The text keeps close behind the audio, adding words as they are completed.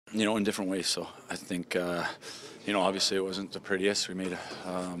in different ways. So I think, obviously it wasn't the prettiest. We made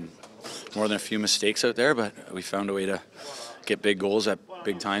more than a few mistakes out there, but we found a way to get big goals at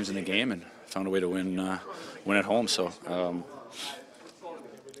big times in the game and found a way to win at home. So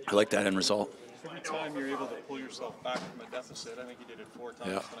I like that end result. Every time you're able to pull yourself back from a deficit, I think you did it 4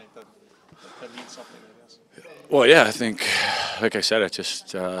 times tonight. That means something, I guess. Well, yeah, I think, like I said, it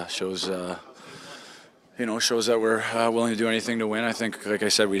just shows. Shows that we're willing to do anything to win. I think, like I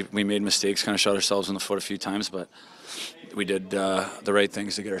said, we made mistakes, kind of shot ourselves in the foot a few times, but we did the right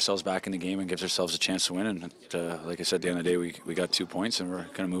things to get ourselves back in the game and give ourselves a chance to win. And like I said, at the end of the day, we got 2 points, and we're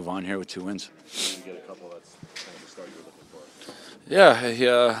going to move on here with 2 wins.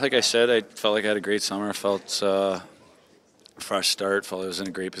 Yeah, like I said, I felt like I had a great summer. I felt fresh start. Felt I was in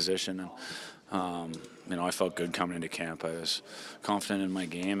a great position, and I felt good coming into camp. I was confident in my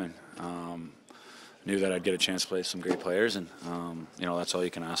game, and knew that I'd get a chance to play with some great players, and that's all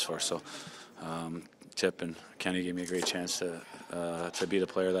you can ask for. So Tip and Kenny gave me a great chance to be the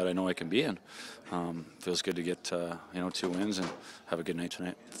player that I know I can be, and feels good to get 2 wins and have a good night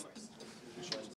tonight.